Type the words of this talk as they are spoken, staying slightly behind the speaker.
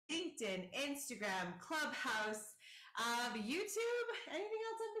LinkedIn, Instagram, Clubhouse, YouTube. Anything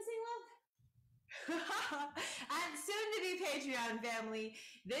else I'm missing, love? And soon to be Patreon family,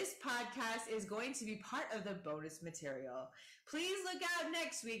 this podcast is going to be part of the bonus material. Please look out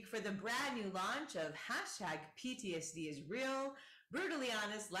next week for the brand new launch of hashtag PTSD is real, brutally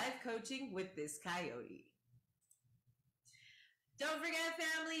honest life coaching with this coyote. Don't forget,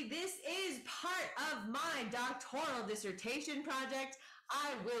 family, this is part of my doctoral dissertation project.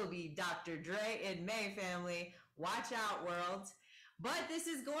 I will be Dr. Dre in May, family. Watch out, world. But this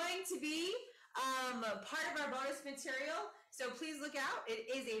is going to be part of our bonus material, so please look out. It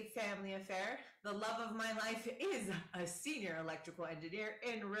is a family affair. The love of my life is a senior electrical engineer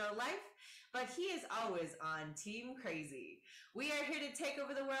in real life, but he is always on Team Crazy. We are here to take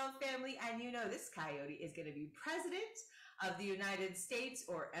over the world, family, and you know this coyote is going to be president of the United States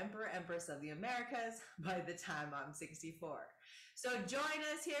or Emperor, Empress of the Americas by the time I'm 64. So join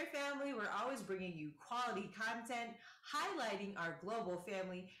us here, family. We're always bringing you quality content, highlighting our global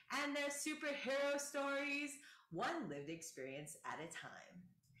family and their superhero stories, one lived experience at a time.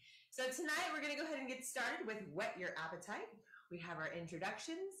 So tonight we're going to go ahead and get started with Whet Your Appetite. We have our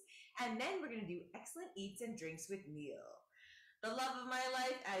introductions, and then we're going to do excellent eats and drinks with Neil. The love of my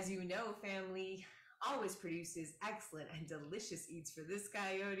life, as you know, family, always produces excellent and delicious eats for this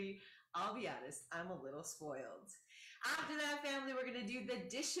coyote. I'll be honest, I'm a little spoiled. After that, family, we're going to do the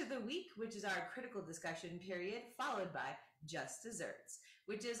dish of the week, which is our critical discussion period, followed by Just Desserts,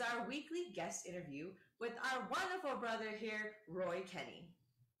 which is our weekly guest interview with our wonderful brother here, Roy Kenny.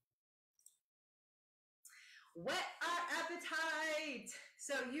 Whet our appetite!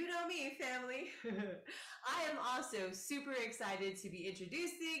 So you know me, family. I am also super excited to be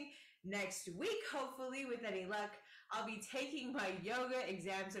introducing next week, hopefully, with any luck. I'll be taking my yoga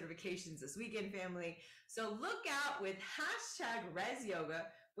exam certifications this weekend, family. So look out with hashtag Res Yoga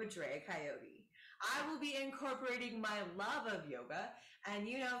with Drea Coyote. I will be incorporating my love of yoga. And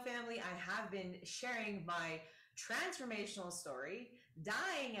you know, family, I have been sharing my transformational story.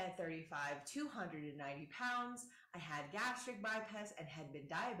 Dying at 35, 290 pounds. I had gastric bypass and had been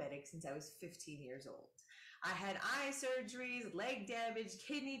diabetic since I was 15 years old. I had eye surgeries, leg damage,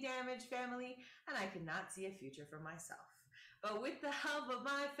 kidney damage, family, and I could not see a future for myself. But with the help of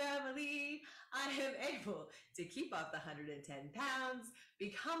my family, I am able to keep off the 110 pounds,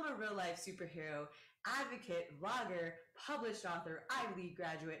 become a real life superhero, advocate, vlogger, published author, Ivy League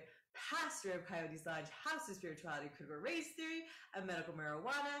graduate, pastor of Coyotes Lodge, House of Spirituality, Critical Race Theory, and Medical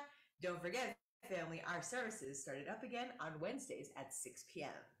Marijuana. Don't forget, family, our services started up again on Wednesdays at 6 p.m.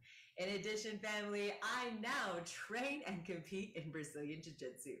 In addition, family, I now train and compete in Brazilian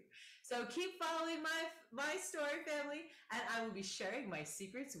Jiu-Jitsu. So keep following my story, family, and I will be sharing my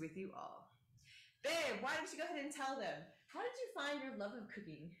secrets with you all. Babe, why don't you go ahead and tell them, how did you find your love of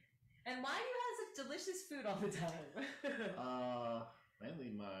cooking? And why do you have such delicious food all the time?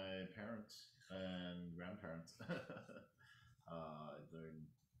 Mainly my parents and grandparents. I learned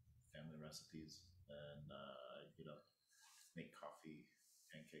family recipes and, make coffee,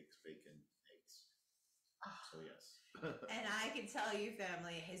 pancakes, bacon, eggs. So yes. And I can tell you,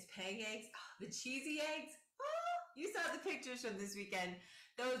 family, his pancakes, the cheesy eggs, you saw the pictures from this weekend.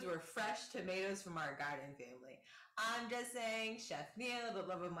 Those were fresh tomatoes from our garden, family. I'm just saying, Chef Neil, the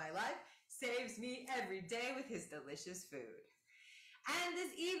love of my life, saves me every day with his delicious food. And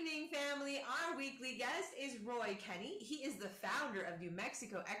this evening, family, our weekly guest is Roy Kenny. He is the founder of New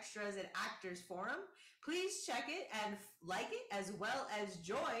Mexico Extras and Actors Forum. Please check it and like it, as well as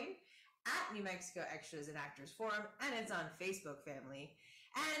join at New Mexico Extras and Actors Forum, and it's on Facebook, family.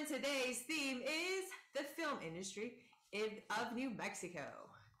 And today's theme is the film industry of New Mexico.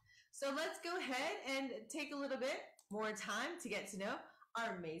 So let's go ahead and take a little bit more time to get to know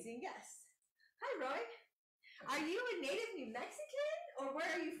our amazing guests. Hi, Roy. Are you a native New Mexican, or where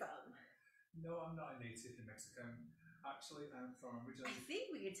are you from? No, I'm not a native New Mexican. Actually, I'm from originally... I think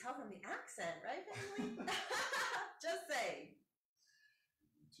we could tell from the accent, right, family? Just saying.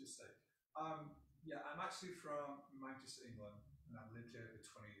 Just say. Yeah, I'm actually from Manchester, England, and I've lived here for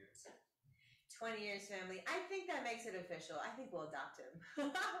 20 years. 20 years, family. I think that makes it official. I think we'll adopt him.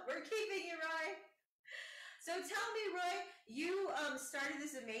 We're keeping you, Roy. So tell me, Roy, you started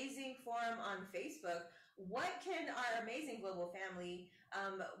this amazing forum on Facebook. What can our amazing global family,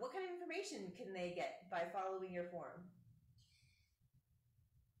 what kind of information can they get by following your forum?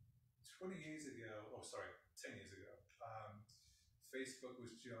 10 years ago, Facebook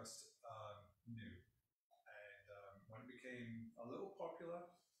was just new. And when it became a little popular,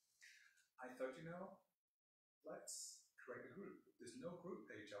 I thought, let's create a group. There's no group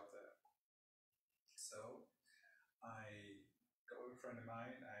page out there. So I got with a friend of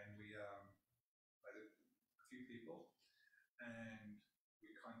mine and and we met a few people, and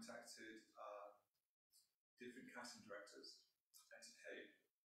we contacted different casting directors and said, hey,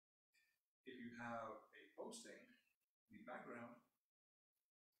 if you have a posting in the background,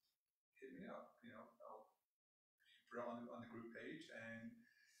 hit me up. I'll put it on the group page and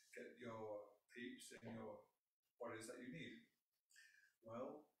get your peeps and your what it is that you need.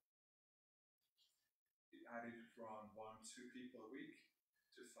 Well, it added from 1 to 2 people a week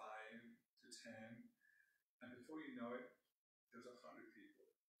to 5 to 10, and before you know it, there's 100 people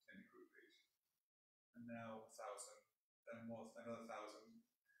in the group page, and now 1,000, then more, another 1,000,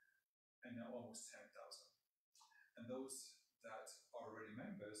 and now almost 10,000. And those that are already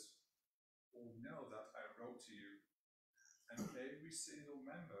members will know that I wrote to you, and every single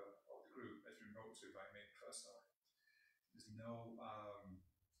member of the group has been wrote to by me personally. There's no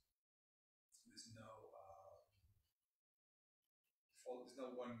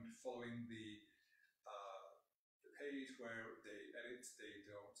one following the page where they edit. They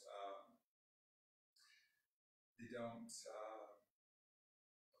don't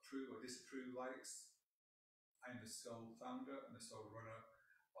approve or disapprove likes. I'm the sole founder and the sole runner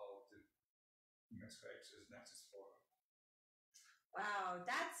of the New Mexico Extras and Actors Forum. Wow,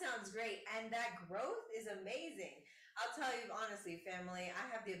 that sounds great. And that growth is amazing. I'll tell you honestly, family, I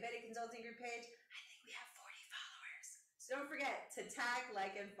have the Abedi Consulting Group page. I think we have 40 followers. So don't forget to tag,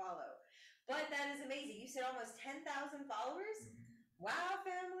 like, and follow. But that is amazing. You said almost 10,000 followers? Mm-hmm. Wow,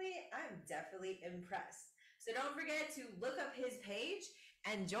 family, I'm definitely impressed. So don't forget to look up his page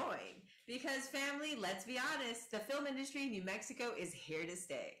and join. Because family, let's be honest, the film industry in New Mexico is here to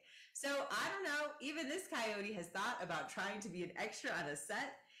stay. So I don't know, even this coyote has thought about trying to be an extra on a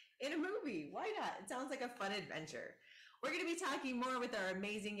set in a movie. Why not? It sounds like a fun adventure. We're going to be talking more with our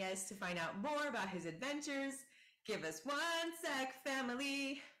amazing guest to find out more about his adventures. Give us 1 sec,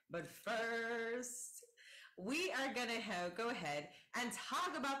 family. But first, we are going to go ahead and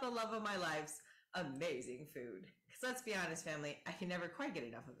talk about the love of my life's amazing food. Because let's be honest, family, I can never quite get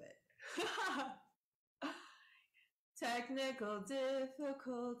enough of it. Technical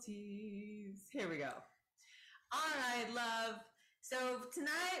difficulties. Here we go. All right, love. So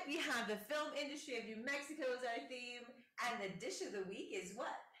tonight we have the film industry of New Mexico as our theme, and the dish of the week is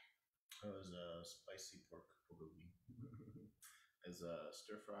what? It was a spicy pork bulgogi. It's a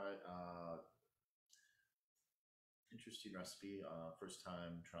stir fry. Interesting recipe. First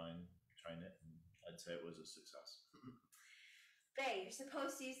time trying it, and I'd say it was a success. Faye, you're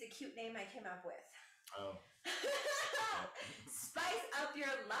supposed to use the cute name I came up with. Oh. Spice up your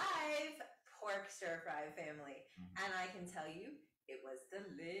life, pork stir fry, family. Mm-hmm. And I can tell you, it was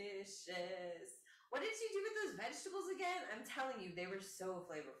delicious. What did you do with those vegetables again? I'm telling you, they were so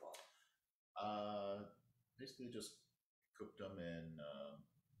flavorful. Basically just cooked them in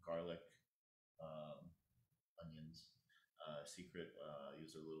garlic, onions. Secret,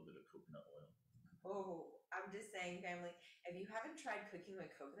 use a little bit of coconut oil. Oh, I'm just saying, family, if you haven't tried cooking with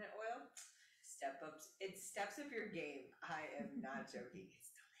coconut oil, it steps up your game. I am not joking.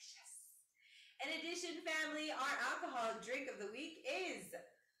 It's delicious. In addition, family, our alcoholic drink of the week is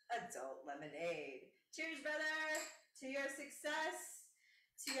adult lemonade. Cheers, brother, to your success,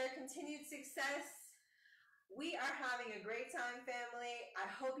 to your continued success. We are having a great time, family. I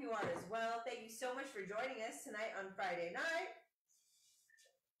hope you are as well. Thank you so much for joining us tonight on Friday night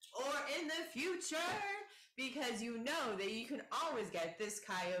or in the future, because you know that you can always get this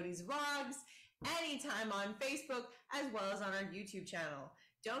Coyote's Vlogs anytime on Facebook as well as on our YouTube channel.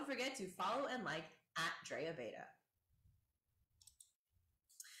 Don't forget to follow and like at Drea Beta.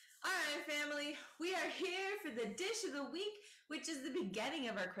 All right, family, we are here for the dish of the week, which is the beginning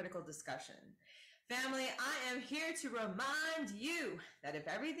of our critical discussion. Family, I am here to remind you that if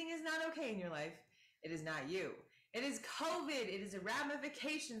everything is not okay in your life, it is not you. It is COVID. It is the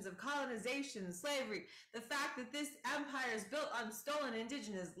ramifications of colonization, slavery, the fact that this empire is built on stolen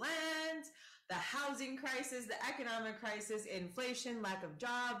indigenous land, the housing crisis, the economic crisis, inflation, lack of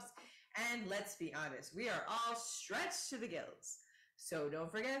jobs, and let's be honest, we are all stretched to the gills. So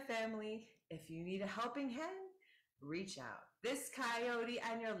don't forget, family, if you need a helping hand, reach out. This coyote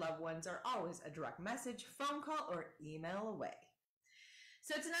and your loved ones are always a direct message, phone call, or email away.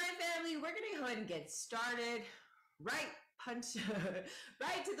 So tonight, family, we're going to go ahead and get started right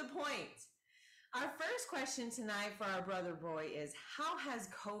to the point. Our first question tonight for our brother boy is, how has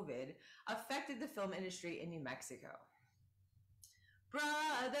COVID affected the film industry in New Mexico?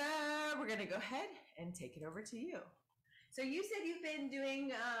 Brother, we're going to go ahead and take it over to you. So you said you've been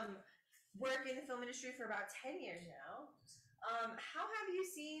doing work in the film industry for about 10 years now. How have you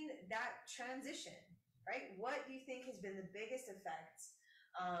seen that transition, right? What do you think has been the biggest effect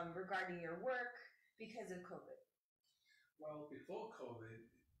regarding your work because of COVID? Well, before COVID,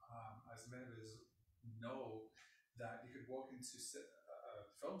 as many of us know, that you could walk into a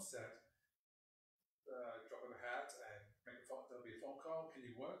film set, drop of a hat, and make a phone. There'll be a phone call. Can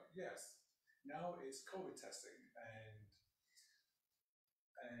you work? Yes. Now it's COVID testing, and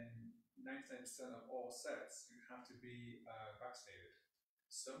 99% of all sets you have to be vaccinated.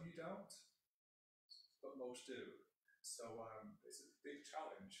 Some you don't, but most do. So it's a big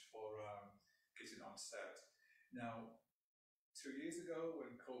challenge for getting on set. Now, 2 years ago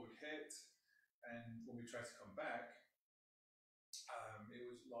when COVID hit, and when we tried to come back, it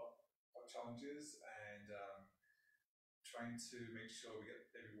was a lot of challenges and trying to make sure we get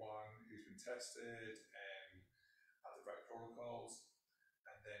everyone who's been tested and have the right protocols.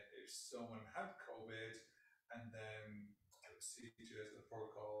 And then if someone had COVID, and then the procedures and the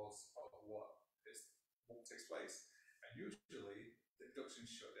protocols of what takes place. And usually the production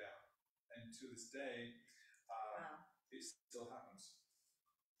shut down. And to this day, Wow. it still happens.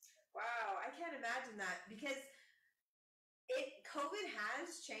 Wow, I can't imagine that because COVID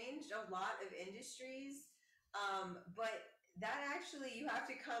has changed a lot of industries, but that actually you have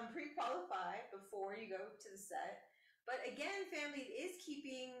to come pre-qualified before you go to the set. But again, family, it is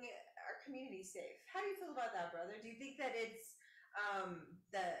keeping our community safe. How do you feel about that, brother? Do you think that it's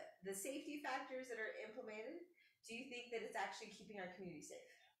the safety factors that are implemented? Do you think that it's actually keeping our community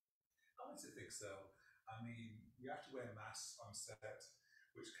safe? I like to think so. I mean, we have to wear masks on set,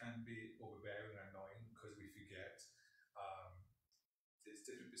 which can be overbearing and annoying because we forget. There's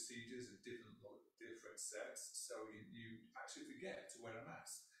different procedures and different sets, so you actually forget to wear a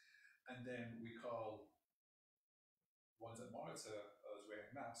mask. And then we call ones that monitor us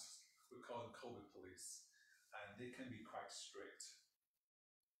wearing masks, we call them COVID police, and they can be quite strict.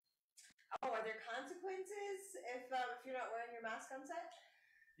 Oh, are there consequences if you're not wearing your mask on set?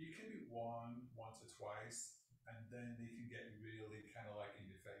 You can be warned once or twice, and then they can get really kind of like in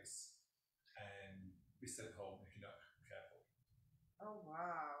your face and be sent home if you're not careful. Oh,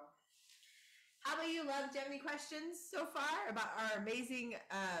 wow. How about you, Love? Do you have any questions so far about our amazing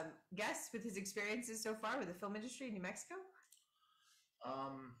guest with his experiences so far with the film industry in New Mexico? I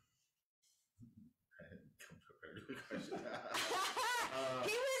didn't come prepared with a question.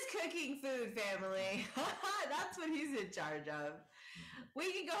 He was cooking food, family. That's what he's in charge of.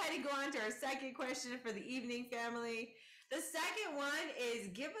 We can go ahead and go on to our second question for the evening, family. The second one is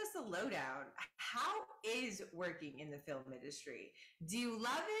give us a lowdown. How is working in the film industry? Do you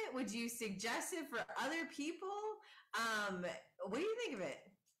love it? Would you suggest it for other people? What do you think of it?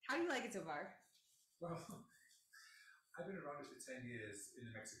 How do you like it so far? Well, I've been around this for 10 years in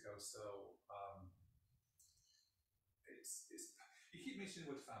New Mexico, so it's you keep mentioning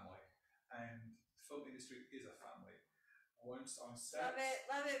with family, and the film industry is a family. Once on set,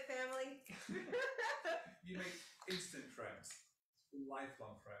 Love it, family. you make instant friends,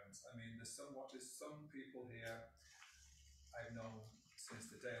 lifelong friends. I mean, there's some people here I've known since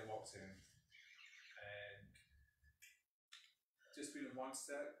the day I walked in, and just being in one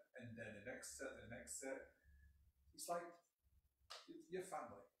set, and then the next set, it's like your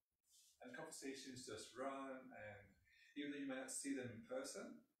family, and conversations just run. And even though you may not see them in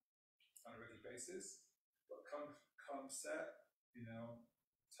person on a regular basis, but come set,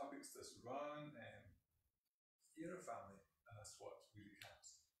 topics just run, and you're a family, and that's what really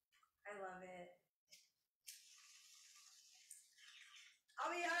counts. I love it.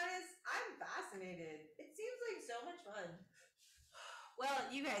 I'll be honest, I'm fascinated. It seems like so much fun. Well,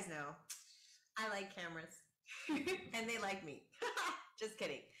 you guys know, I like cameras, and they like me. Just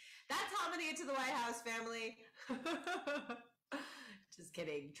kidding. That's how I'm gonna get to the White House, family. Just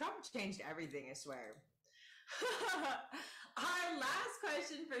kidding. Trump changed everything, I swear. Our last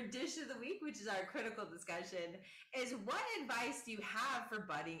question for Dish of the Week, which is our critical discussion, is what advice do you have for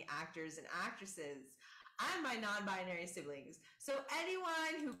budding actors and actresses? And my non-binary siblings. So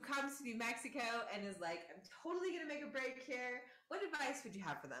anyone who comes to New Mexico and is like, I'm totally going to make a break here, what advice would you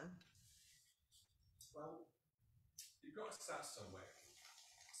have for them? Well, you've got to start somewhere.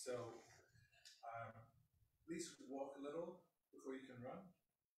 So at least walk a little before you can run.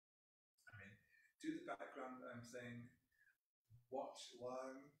 I mean, do the background thing, watch,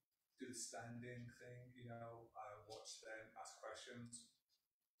 learn, do the standing thing, watch them, ask questions,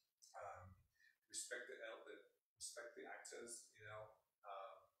 respect the actors,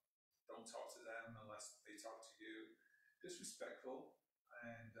 don't talk to them unless they talk to you. Just respectful,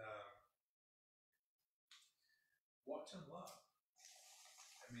 and watch and learn.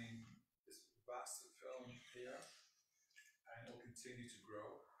 I mean, it's vast film here, and it will continue to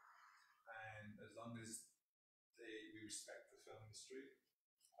grow. And as long as we respect the film industry,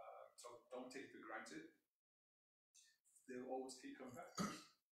 they'll always keep coming back.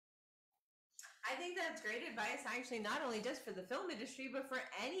 I think that's great advice, actually, not only just for the film industry, but for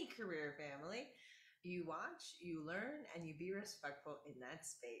any career, family. You watch, you learn, and you be respectful in that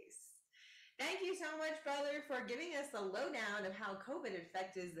space. Thank you so much, brother, for giving us the lowdown of how COVID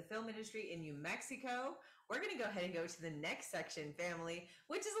affected the film industry in New Mexico. We're going to go ahead and go to the next section, family,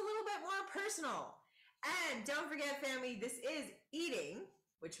 which is a little bit more personal. And don't forget, family, this is eating,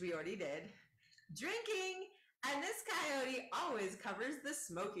 which we already did, drinking, and this coyote always covers the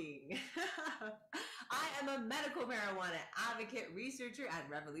smoking. I am a medical marijuana advocate, researcher, and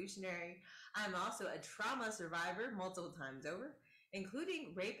revolutionary. I'm also a trauma survivor multiple times over,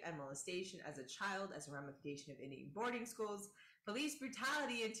 including rape and molestation as a child as a ramification of Indian boarding schools, police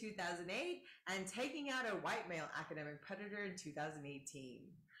brutality in 2008, and taking out a white male academic predator in 2018.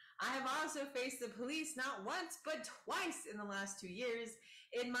 I have also faced the police not once, but twice in the last 2 years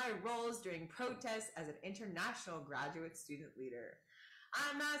in my roles during protests as an international graduate student leader.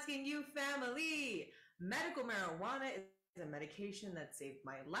 I'm asking you, family, medical marijuana is a medication that saved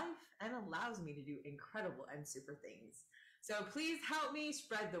my life and allows me to do incredible and super things. So please help me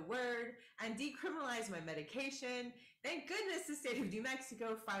spread the word and decriminalize my medication. Thank goodness the state of New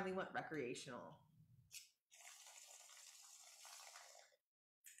Mexico finally went recreational.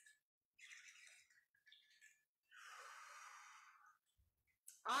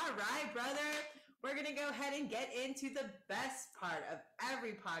 All right, brother. We're going to go ahead and get into the best part of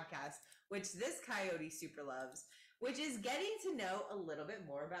every podcast, which this coyote super loves, which is getting to know a little bit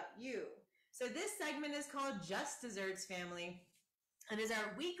more about you. So this segment is called Just Desserts, family, and is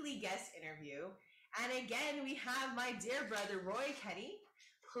our weekly guest interview. And again, we have my dear brother, Roy Kenny.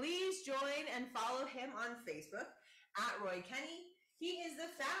 Please join and follow him on Facebook at Roy Kenny. He is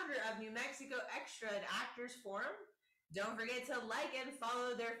the founder of New Mexico Extra and Actors Forum. Don't forget to like and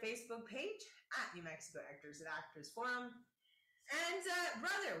follow their Facebook page at New Mexico Actors and Actors Forum. And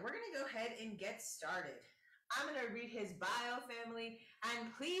brother, we're going to go ahead and get started. I'm going to read his bio, family,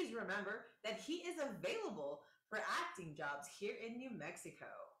 and please remember that he is available for acting jobs here in New Mexico.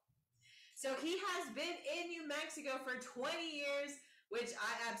 So he has been in New Mexico for 20 years, which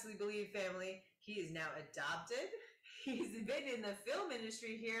I absolutely believe, family. He is now adopted. He's been in the film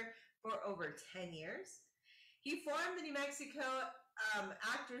industry here for over 10 years. He formed the New Mexico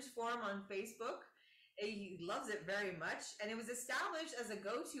Actors Forum on Facebook. He loves it very much, and it was established as a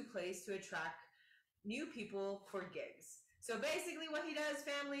go-to place to attract new people for gigs. So basically what he does,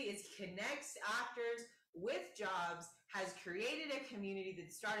 family, is connects actors with jobs, has created a community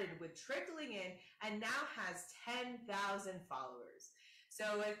that started with trickling in and now has 10,000 followers.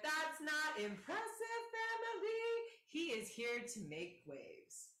 So if that's not impressive, family, he is here to make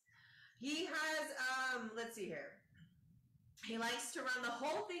waves. He has, let's see here. He likes to run the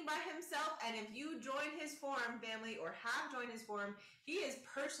whole thing by himself, and if you join his forum, family, or have joined his forum, he is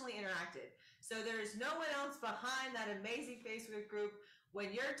personally interacted. So there is no one else behind that amazing Facebook group.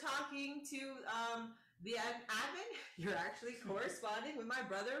 When you're talking to the admin, you're actually corresponding with my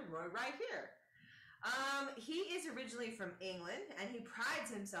brother, Roy, right here. He is originally from England, and he prides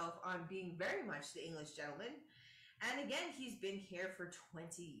himself on being very much the English gentleman. And again, he's been here for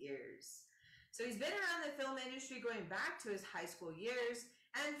 20 years. So he's been around the film industry going back to his high school years.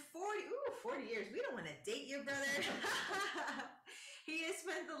 And 40 years. We don't want to date you, brother. He has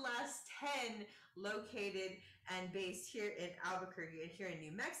spent the last 10 located and based here in Albuquerque and here in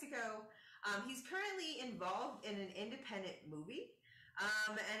New Mexico. He's currently involved in an independent movie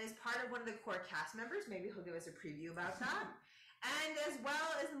and is part of one of the core cast members. Maybe he'll give us a preview about that. And as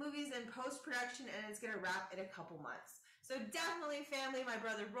well as the movie's in post-production, and it's going to wrap in a couple months. So definitely, family, my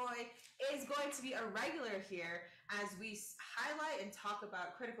brother Roy is going to be a regular here as we highlight and talk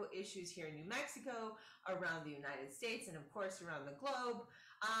about critical issues here in New Mexico, around the United States, and of course around the globe.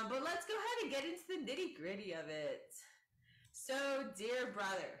 But let's go ahead and get into the nitty-gritty of it. So, dear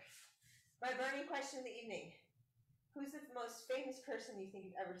brother, my burning question of the evening. Who's the most famous person you think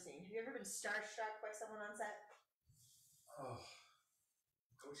you've ever seen? Have you ever been starstruck by someone on set? Oh,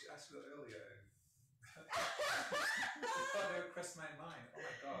 Coach asked me that earlier. It crossed my mind. Oh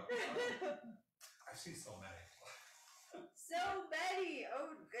my god. I've seen so many. So many.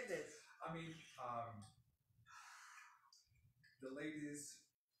 Oh goodness. I mean, the ladies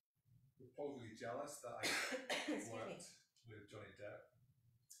were probably jealous that I worked with Johnny Depp.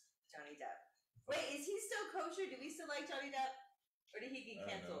 Johnny Depp. Wait, is he still kosher? Do we still like Johnny Depp? Or did he get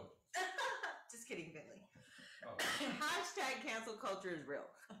canceled? Just kidding, Finley. Oh. Hashtag cancel culture is real.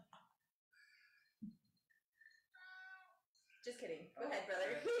 Just kidding. Go ahead,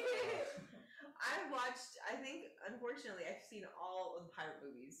 brother. I've watched, I think, unfortunately, I've seen all of the pirate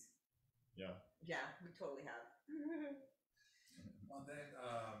movies. Yeah. Yeah, we totally have. And then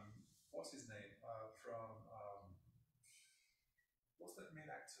what's his name from what's that main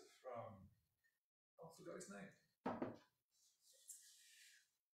actor from? Oh, I forgot his name.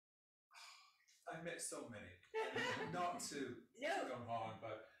 I met so many. Not to go on,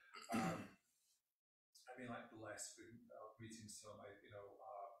 but I've been like blessed with meeting some of my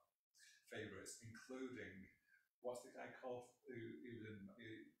favorites, including what's the guy called who was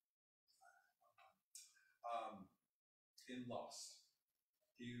in Lost.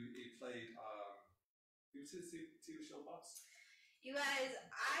 He played he was his TV show Lost. You guys,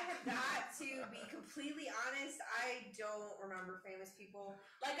 I have got to be completely honest. I don't remember famous people.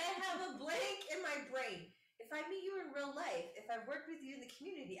 Like, I have a blank in my brain. If I meet you in real life, if I've worked with you in the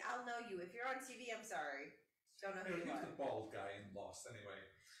community, I'll know you. If you're on TV, I'm sorry. Don't know who He you was are. the bald guy in Lost, anyway,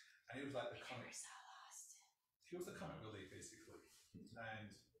 and he was like the I comic. never saw Lost. He was the comic relief, basically,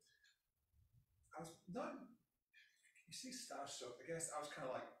 and I was not. You see, starstruck. I guess I was kind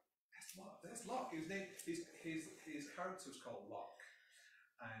of like, "That's Locke. That's Locke." His name, his character was called Locke,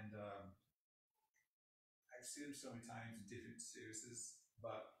 and I've seen him so many times in different series,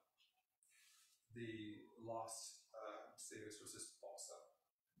 but the Lost series was just awesome.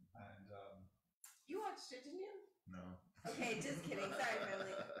 And you watched it, didn't you? No. Okay, just kidding. Sorry,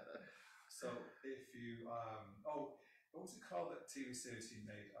 family. so if you what was it called, that TV series he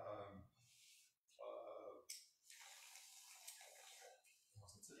made?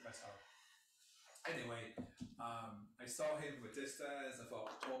 Anyway, I saw him with distance. I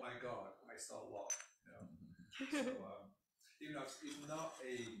thought, oh my god, I saw Locke. So even though he's not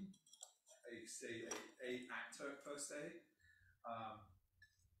a actor per se,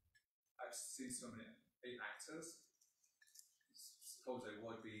 I've seen so many actors. Suppose I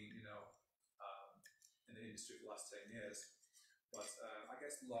would be, in the industry for the last 10 years. But I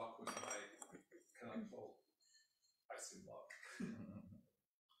guess Locke was my kind of I've seen Locke.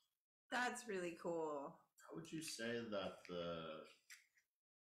 That's really cool. How would you say that the,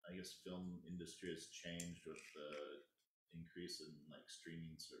 I guess, film industry has changed with the increase in like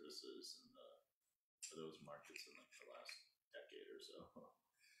streaming services and for those markets in like the last decade or so?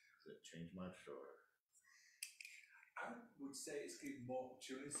 Has it changed much, or? I would say it's given more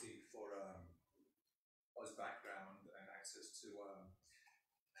opportunity for us background and access to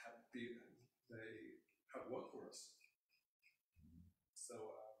have work for us.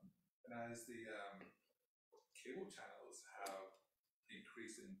 So and as the cable channels have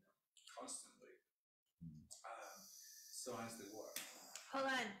increased constantly, so as they work. Hold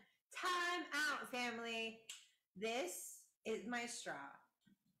on. Time out, family. This is my straw.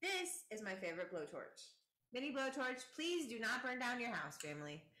 This is my favorite blowtorch. Mini blowtorch, please do not burn down your house,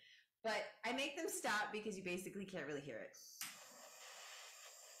 family. But I make them stop because you basically can't really hear it.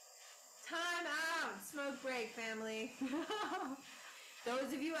 Time out. Smoke break, family.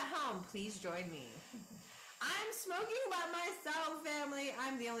 Those of you at home, please join me. I'm smoking by myself, family.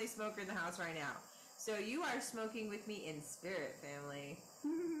 I'm the only smoker in the house right now. So you are smoking with me in spirit, family.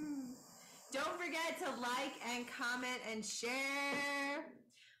 Don't forget to like and comment and share.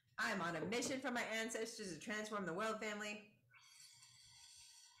 I'm on a mission from my ancestors to transform the world, family.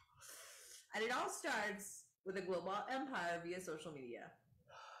 And it all starts with a global empire via social media.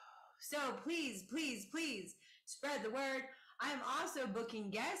 So please, please, please spread the word. I'm also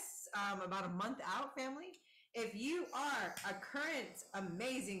booking guests about a month out, family. If you are a current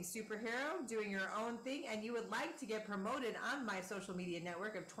amazing superhero doing your own thing and you would like to get promoted on my social media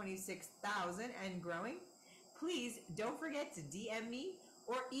network of 26,000 and growing, please don't forget to DM me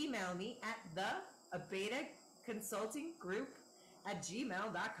or email me at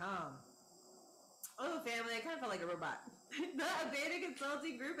theabetaconsultinggroup@gmail.com. Oh, family, I kind of felt like a robot.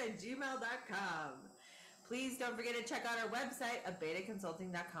 theabetaconsultinggroup@gmail.com. Please don't forget to check out our website,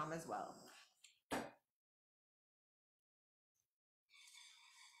 abetaconsulting.com as well.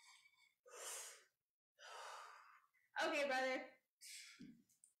 Okay, brother.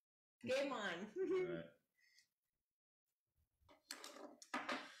 Game on. Right.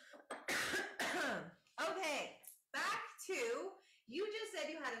 Okay, back to, you just said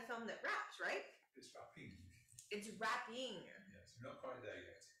you had a film that raps, right? It's rapping. It's rapping. Yes, we're not quite there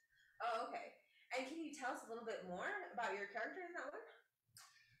yet. Oh, okay. And can you tell us a little bit more about your character in that one?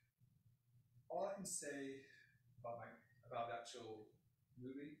 All I can say about the actual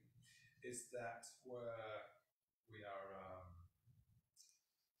movie is that we are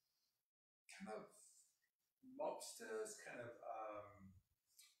kind of mobsters, kind of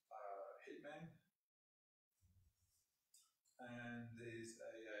hitmen, and there's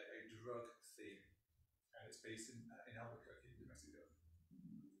a drug theme, and it's based in Albuquerque, New Mexico.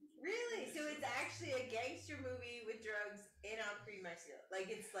 Really? So it's actually a gangster movie with drugs in few months ago.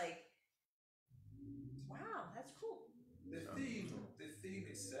 Like it's like, wow, that's cool. The theme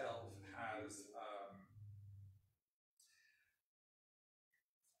itself has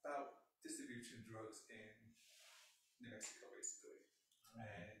about distributing drugs in New Mexico, basically,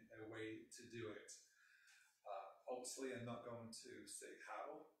 and a way to do it. Obviously, I'm not going to say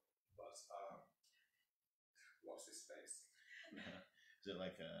how, but watch this space. Is it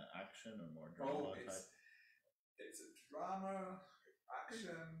like an action or more drama type? It's a drama,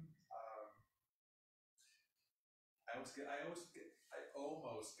 action. I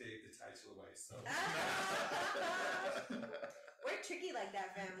almost gave the title away. So we're tricky like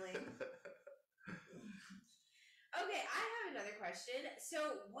that, family. Okay, I have another question.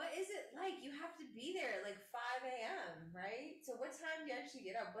 So, what is it like? You have to be there at like 5 a.m., right? So, what time do you actually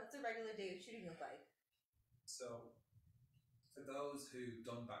get up? What's a regular day of shooting look like? So, for those who've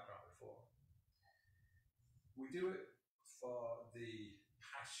done background before, we do it for the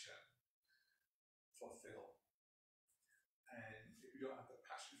passion for film. And if we don't have the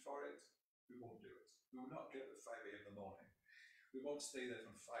passion for it, we won't do it. We will not get up at 5 a.m. in the morning. We won't stay there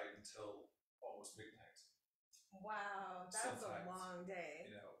from 5 until almost midnight. Wow, that's Sometimes, a long day.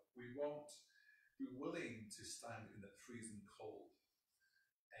 You know, we won't be willing to stand in the freezing cold.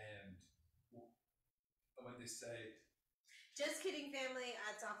 And when they say, just kidding, family,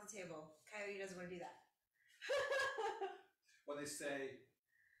 it's off the table. Coyote doesn't want to do that. when they say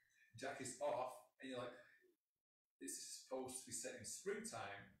Jack is off, and you're like, this is supposed to be set in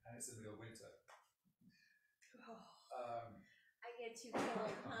springtime, and it's in the middle of winter. I get too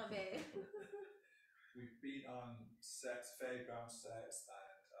cold, huh, babe? We've been on sets, fairground sets,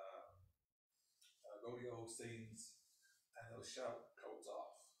 and rodeo scenes, and they'll shout coats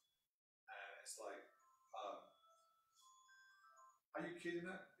off, and it's like, are you kidding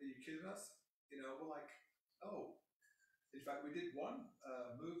us? Are you kidding us? You know, we're like, oh. In fact, we did one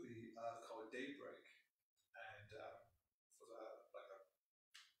movie called Daybreak, and for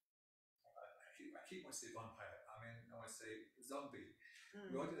I keep wanting to say vampire. I mean, I want to say zombie.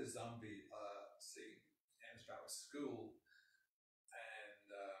 We all did a zombie scene, and it's about a school, and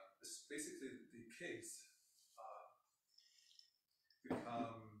it's basically the kids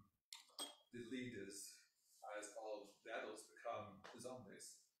become the leaders as all the adults become the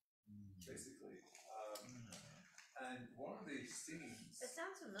zombies, basically. And one of the scenes. It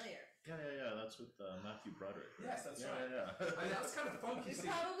sounds familiar. Yeah. That's with Matthew Broderick. Right? Yes, that's right. Yeah. I mean, that was kind of funky. You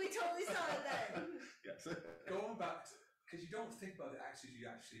probably totally saw it then. Yes. Going back, because you don't think about the actors you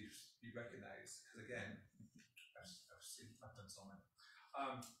recognize. Because again, I've done so many.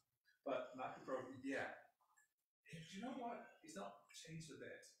 But Matthew Broderick, yeah. Do you know what? He's not changed a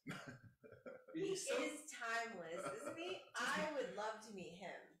bit. He is timeless, isn't he? I would love to meet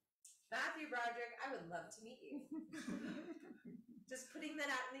him. Matthew Broderick, I would love to meet you. Just putting that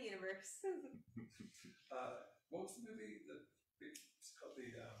out in the universe. What was the movie? It's called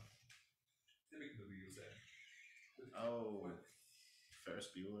the big movie you was in.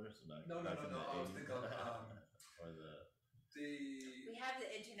 Ferris Bueller's. No. I was thinking of or the. We have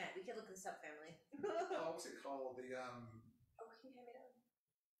the internet. We can look this up, family. What's it called? The Oh, can you hand me that?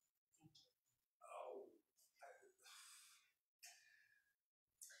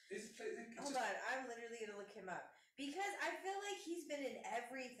 Thank you. Hold on, I'm literally gonna look him up because I feel like he's been in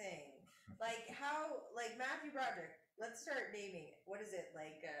everything. Like how, like Matthew Broderick. Let's start naming it. What is it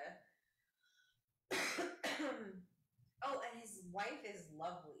like? Oh, and his wife is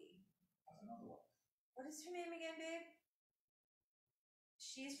lovely. That's another one. What is her name again, babe?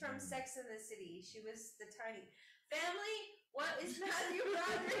 She's from Sex and the City. She was the tiny family. What is Matthew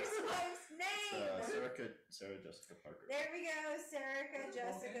Broderick's wife's name? Sarah Jessica Parker. There we go, Sarah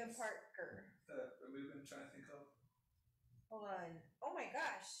Jessica Parker. The movie I'm trying to think of. Hold on. Oh my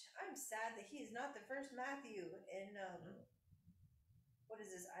gosh, I'm sad that he's not the first Matthew in what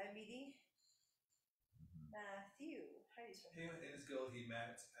is this, IMDb? Matthew. How do you spell? Him and his girl he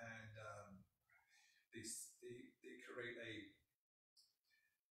met, and they create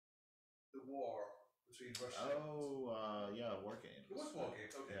the war between Russia. War Games. It was War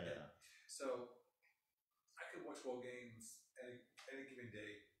Games. Okay. Yeah. So I could watch War Games any given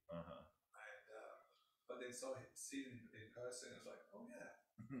day. Uh-huh. And but then seen in person, I was like, oh yeah.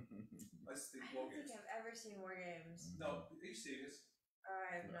 I don't think I've ever seen War Games. No, are you serious?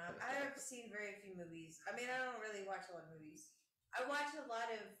 I have not. I have seen very few movies. I mean, I don't really watch a lot of movies. I watch a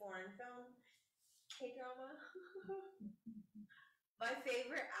lot of foreign film, K-drama. My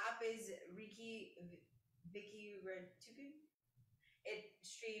favorite app is Vicky Redtuku. It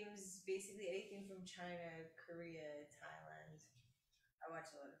streams basically anything from China, Korea, Thailand. I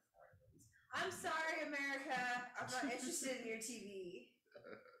watch a lot of foreign movies. I'm sorry, America. I'm not interested in your TV.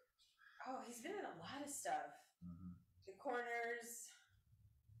 Oh, he's been in a lot of stuff. Mm-hmm. The Corners.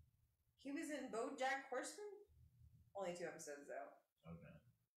 He was in BoJack Horseman. Only 2 episodes though. Okay.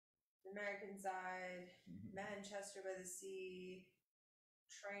 The American Side, Manchester by the Sea,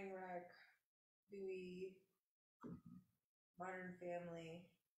 Trainwreck, Bowie, Modern Family.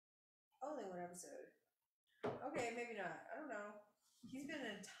 Only 1 episode. Okay, maybe not. I don't know. He's been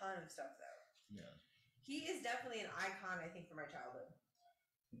in a ton of stuff though. Yeah. He is definitely an icon, I think, for my childhood.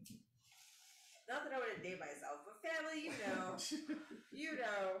 Not that I wouldn't date myself, but family, you know. You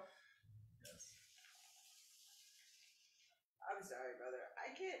know. Yes. I'm sorry, brother.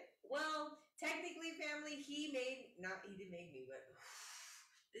 I can't. Well, technically, family, he didn't make me, but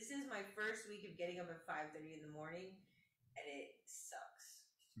this is my first week of getting up at 5:30 in the morning, and it sucks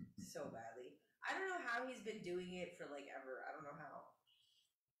so badly. I don't know how he's been doing it for like ever. I don't know how.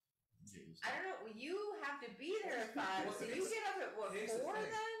 I don't know. You have to be there at 5, Well, so you get up at what, 4 here's the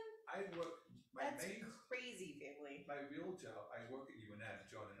thing. then? I work That's crazy, family. my real job. I work at UNM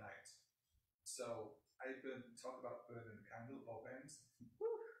during the night, so I've been talking about burning the candle at both ends,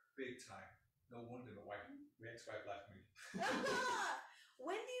 big time. No wonder my ex-wife left me.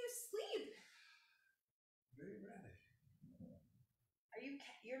 When do you sleep? Very rarely.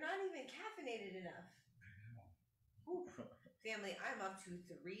 You're not even caffeinated enough. Ooh. Family, I'm up to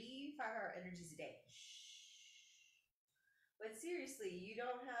 3 5-hour energies a day. But seriously, you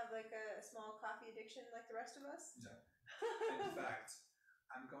don't have like a small coffee addiction like the rest of us? No. In fact,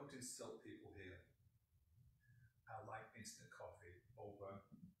 I'm going to insult people here. I like instant coffee over,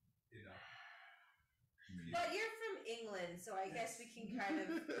 But you're from England, so I guess we can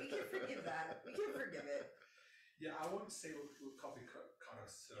forgive that. We can forgive it. Yeah, I wouldn't say we're coffee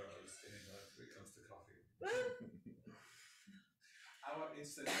connoisseurs in England when it comes to coffee. I want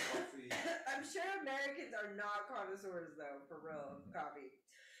instant coffee. I'm sure Americans are not connoisseurs, though, for real, coffee.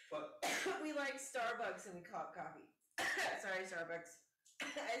 But we like Starbucks and we call it coffee. Sorry, Starbucks.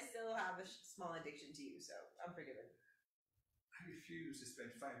 I still have a small addiction to you, so I'm forgiven. I refuse to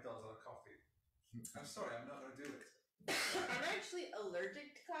spend $5 on a coffee. I'm sorry, I'm not going to do it. I'm actually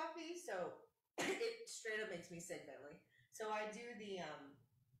allergic to coffee, so it straight up makes me sick, family. So I do the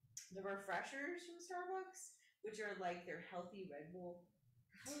refreshers from Starbucks, which are like their healthy Red Bull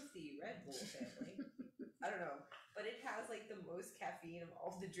family. I don't know, but it has like the most caffeine of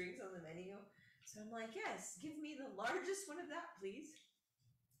all the drinks on the menu. So I'm like, yes, give me the largest one of that, please.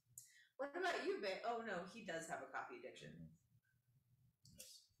 What about you, babe? Oh no, he does have a coffee addiction.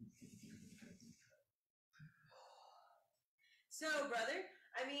 So, brother,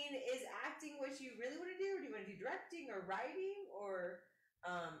 I mean, is acting what you really want to do, or do you want to do directing or writing, or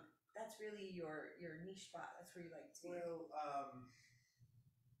that's really your niche spot? That's where you like to be. Well,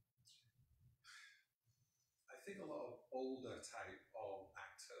 I think a lot of older type of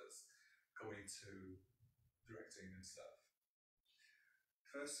actors go into directing and stuff.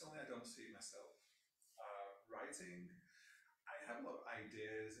 Personally, I don't see myself. Writing, I have a lot of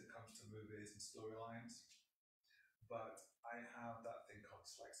ideas when it comes to movies and storylines, but I have that thing called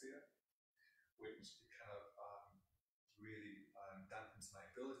dyslexia, which kind of really dampens my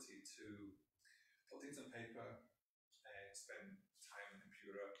ability to put things on paper and spend time on the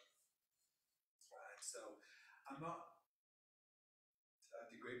computer. And so I'm not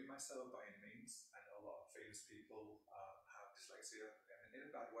degrading myself by any means. I know a lot of famous people have dyslexia in a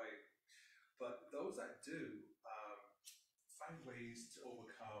bad way, but those that do find ways to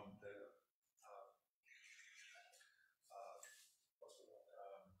overcome the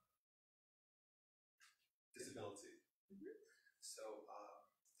disability. So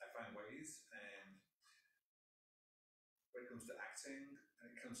I find ways, and when it comes to acting and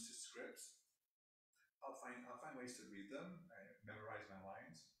it comes to scripts, I'll find ways to read them and memorize my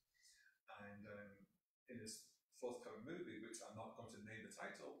lines. And in this forthcoming movie, which I'm not going to name the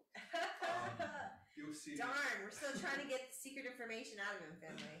title, you'll see. Darn, we're still trying to get secret information out of him,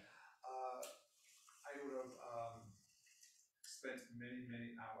 family. I would have spent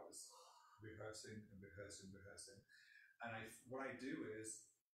many hours rehearsing. And what I do is,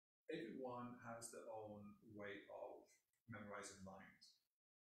 everyone has their own way of memorizing lines.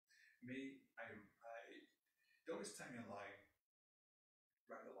 Me, I don't just tell me a line,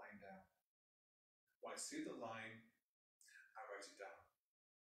 write the line down. When I see the line, I write it down.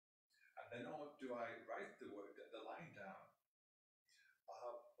 And then not do I write the line down. I'll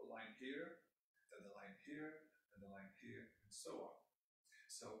have a line here, then the line here, then the line here, and so on.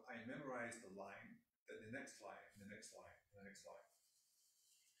 So I memorize the line, then the next line, the next line, the next line.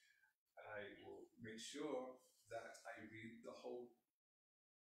 And I will make sure that I read the whole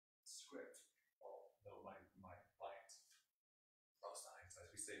script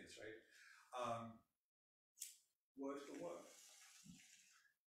say this right. Word for word,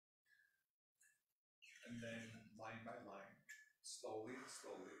 and then line by line, slowly and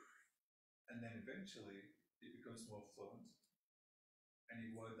slowly, and then eventually it becomes more fluent.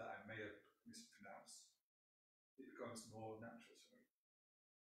 Any word that I may have mispronounced, it becomes more natural to me.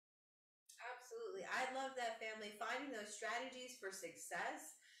 Absolutely. I love that, family, finding those strategies for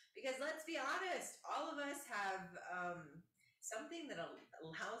success. Because let's be honest, all of us have something that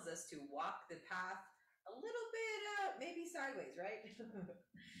allows us to walk the path a little bit, maybe sideways, right?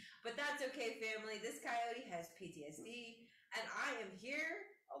 But that's okay, family. This coyote has PTSD, and I am here,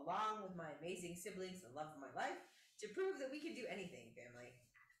 along with my amazing siblings and love of my life, to prove that we can do anything, family.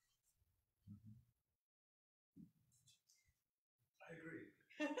 I agree.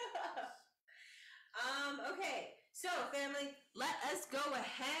 Okay, so family, let us go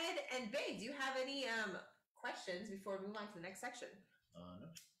ahead and babe, do you have any questions before we move on to the next section? No.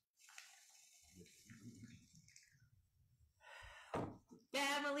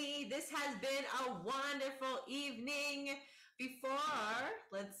 Family, this has been a wonderful evening. Before,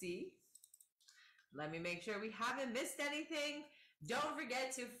 let's see. Let me make sure we haven't missed anything. Don't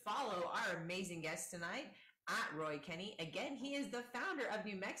forget to follow our amazing guest tonight at Roy Kenny. Again, he is the founder of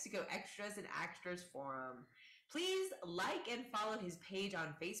New Mexico Extras and Actors Forum. Please like and follow his page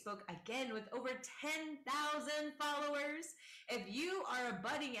on Facebook, again, with over 10,000 followers. If you are a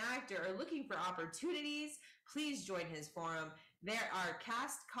budding actor or looking for opportunities, please join his forum. There are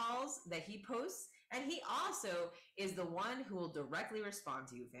cast calls that he posts, and he also is the one who will directly respond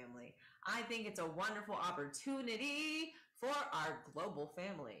to you, family. I think it's a wonderful opportunity for our global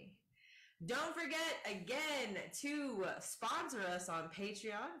family. Don't forget, again, to sponsor us on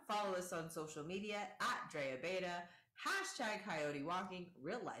Patreon. Follow us on social media at Drea Beta, hashtag Coyote Walking,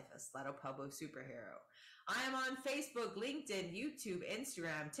 real life Isleta Pueblo superhero. I am on Facebook, LinkedIn, YouTube,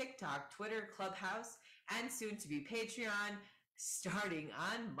 Instagram, TikTok, Twitter, Clubhouse, and soon to be Patreon, starting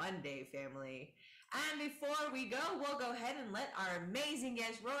on Monday, family. And before we go, we'll go ahead and let our amazing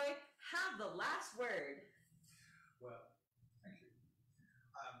guest, Roy, have the last word. Well, thank you.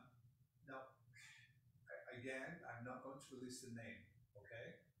 Now, again, I'm not going to release the name,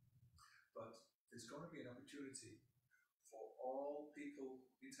 okay? But there's going to be an opportunity for all people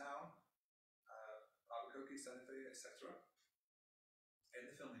in town, Albuquerque, Santa Fe, etc., in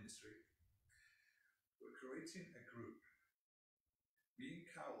the film industry. We're creating a group. Me and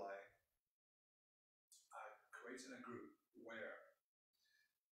Caroline are creating a group where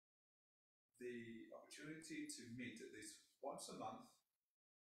the opportunity to meet at least once a month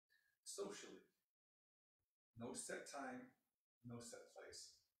socially. No set time, no set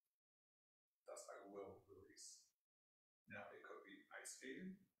place. That's I will release. Now it could be ice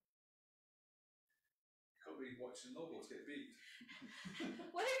skating. It could be watching locals get beat.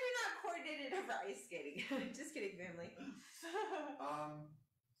 What if you're not coordinated over ice skating? Just kidding, family. It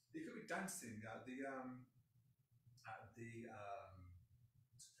could be dancing at the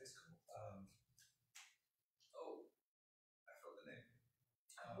what's the place called? Oh, I forgot the name.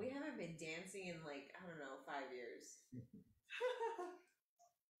 We haven't been dancing in like, I don't know, 5 years.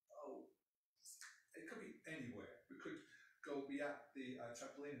 Oh, it could be anywhere. We could go be at the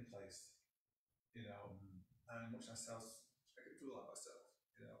trampoline place, you know, and watch ourselves. I could do a lot myself,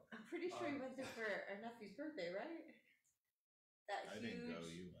 you know. I'm pretty sure you went there for our nephew's birthday, right? That I huge... didn't go,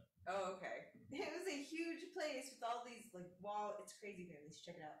 you went. Oh, okay. It was a huge place with all these like wall. It's crazy, families.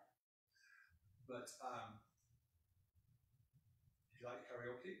 Check it out. But if you like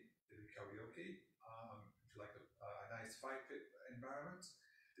karaoke, there'll be karaoke. If you like a nice fire pit environment,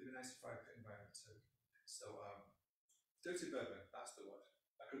 there'll be a nice fire pit environment too. So dirty bourbon, that's the word.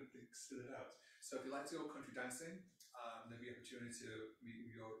 I couldn't spit it out. So if you like to go country dancing, there'll be an opportunity to meet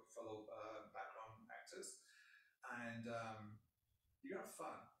with your fellow background actors, and you have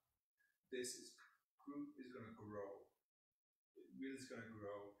fun. This group is going to grow. It really is going to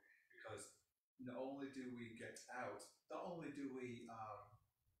grow because not only do we get out, not only do we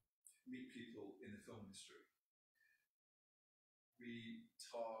meet people in the film industry, we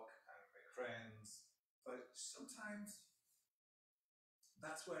talk and make friends, but sometimes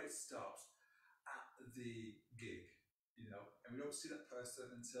that's where it stops, at the gig, you know, and we don't see that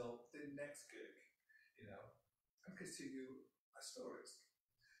person until the next gig, you know, and continue our stories.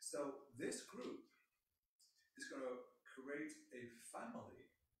 So this group is going to create a family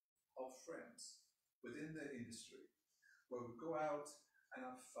of friends within the industry where we go out and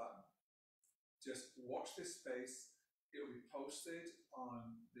have fun. Just watch this space. It will be posted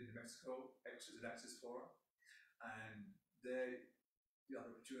on the New Mexico Extras and Actors Forum, and there you have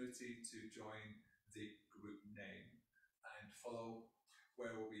the opportunity to join the group name and follow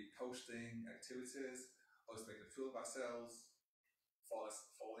where we'll be posting activities, us making a fool of ourselves,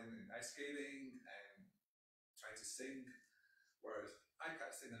 falling in ice skating, and trying to sing. Whereas I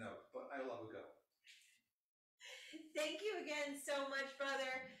can't sing a note, but I'll have a go. Thank you again so much,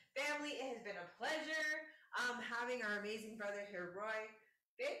 brother. Family, it has been a pleasure having our amazing brother here, Roy.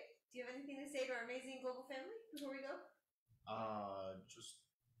 Vic, do you have anything to say to our amazing global family before we go? Just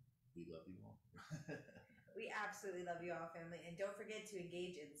we love you all. We absolutely love you all, family. And don't forget to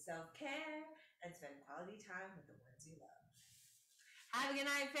engage in self-care and spend quality time with the ones you love. Have a good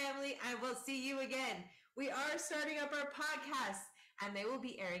night, family. I will see you again. We are starting up our podcasts, and they will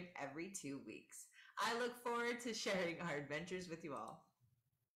be airing every 2 weeks. I look forward to sharing our adventures with you all.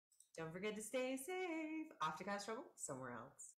 Don't forget to stay safe. Off to cause trouble somewhere else.